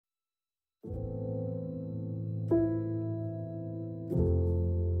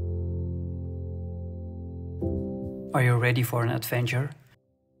Are you ready for an adventure?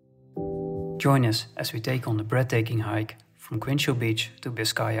 Join us as we take on the breathtaking hike from Guincho Beach to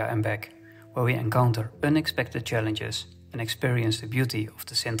Biscaia and back, where we encounter unexpected challenges and experience the beauty of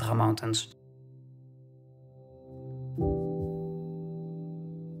the Sintra mountains.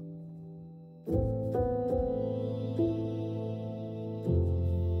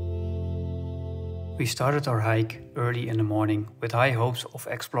 We started our hike early in the morning with high hopes of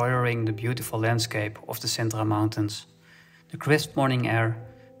exploring the beautiful landscape of the Sintra mountains. The crisp morning air,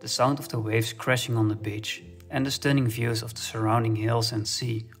 the sound of the waves crashing on the beach, and the stunning views of the surrounding hills and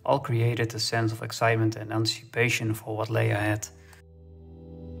sea all created a sense of excitement and anticipation for what lay ahead.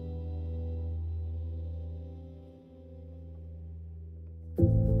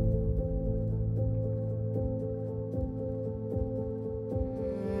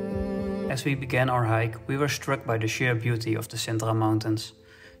 As we began our hike, we were struck by the sheer beauty of the Sintra mountains.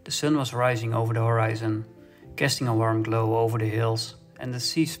 The sun was rising over the horizon, casting a warm glow over the hills, and the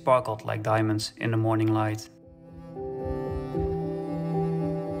sea sparkled like diamonds in the morning light.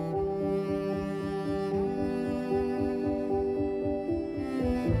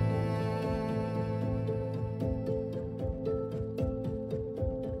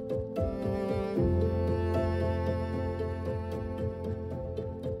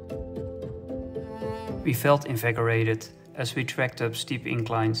 We felt invigorated as we trekked up steep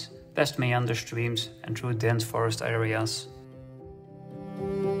inclines, past meander streams and through dense forest areas.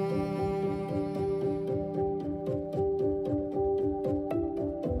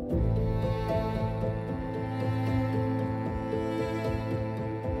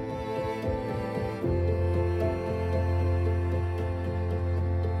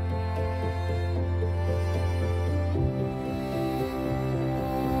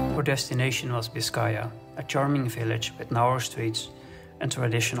 Our destination was Biscaia, a charming village with narrow streets and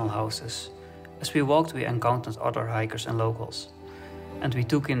traditional houses. As we walked, we encountered other hikers and locals, and we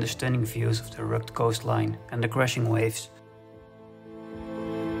took in the stunning views of the rugged coastline and the crashing waves.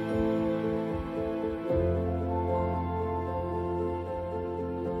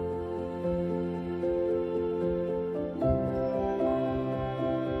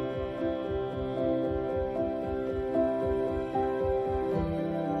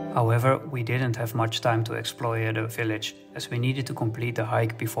 However, we didn't have much time to explore the village, as we needed to complete the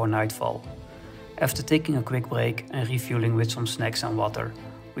hike before nightfall. After taking a quick break and refueling with some snacks and water,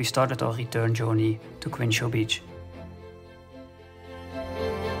 we started our return journey to Guincho Beach.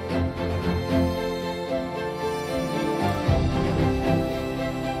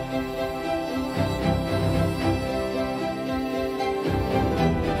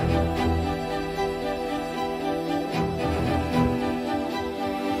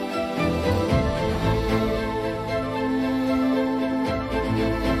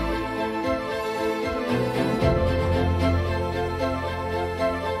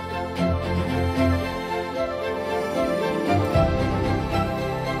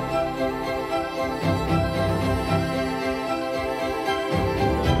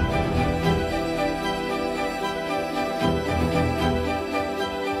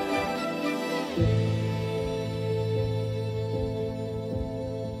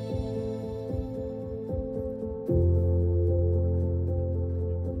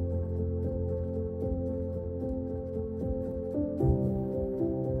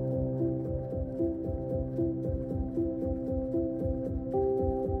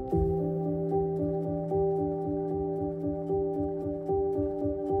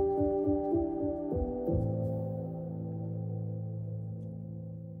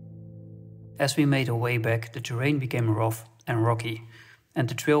 As we made our way back, the terrain became rough and rocky, and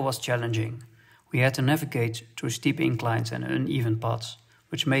the trail was challenging. We had to navigate through steep inclines and uneven paths,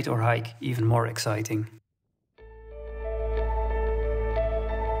 which made our hike even more exciting.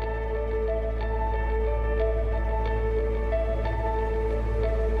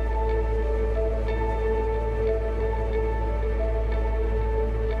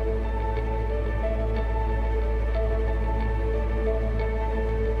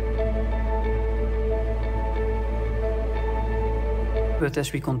 But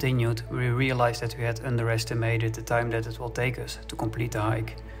as we continued, we realized that we had underestimated the time that it will take us to complete the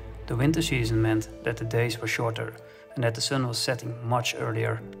hike. The winter season meant that the days were shorter and that the sun was setting much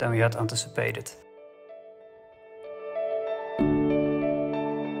earlier than we had anticipated.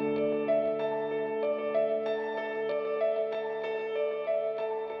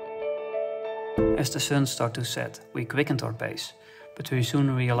 As the sun started to set, we quickened our pace, but we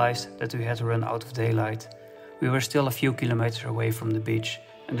soon realized that we had run out of daylight. We were still a few kilometers away from the beach,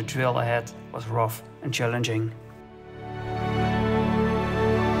 and the trail ahead was rough and challenging.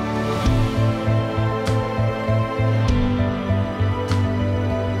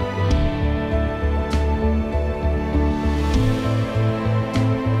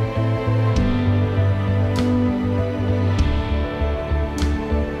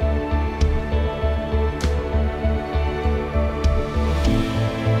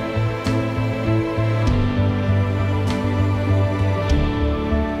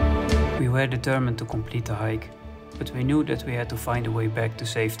 were determined to complete the hike, but we knew that we had to find a way back to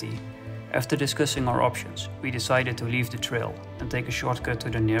safety. After discussing our options, we decided to leave the trail and take a shortcut to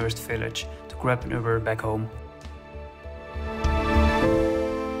the nearest village to grab an Uber back home.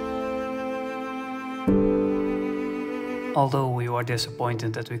 Although we were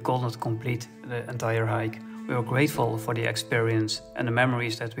disappointed that we could not complete the entire hike, we were grateful for the experience and the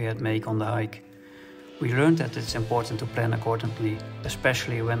memories that we had made on the hike. We learned that it's important to plan accordingly,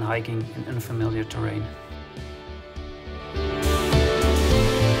 especially when hiking in unfamiliar terrain.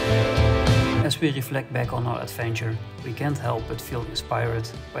 As we reflect back on our adventure, we can't help but feel inspired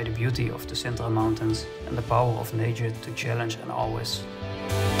by the beauty of the Sintra Mountains and the power of nature to challenge and awe us.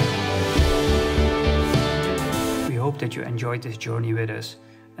 We hope that you enjoyed this journey with us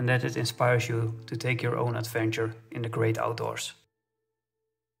and that it inspires you to take your own adventure in the great outdoors.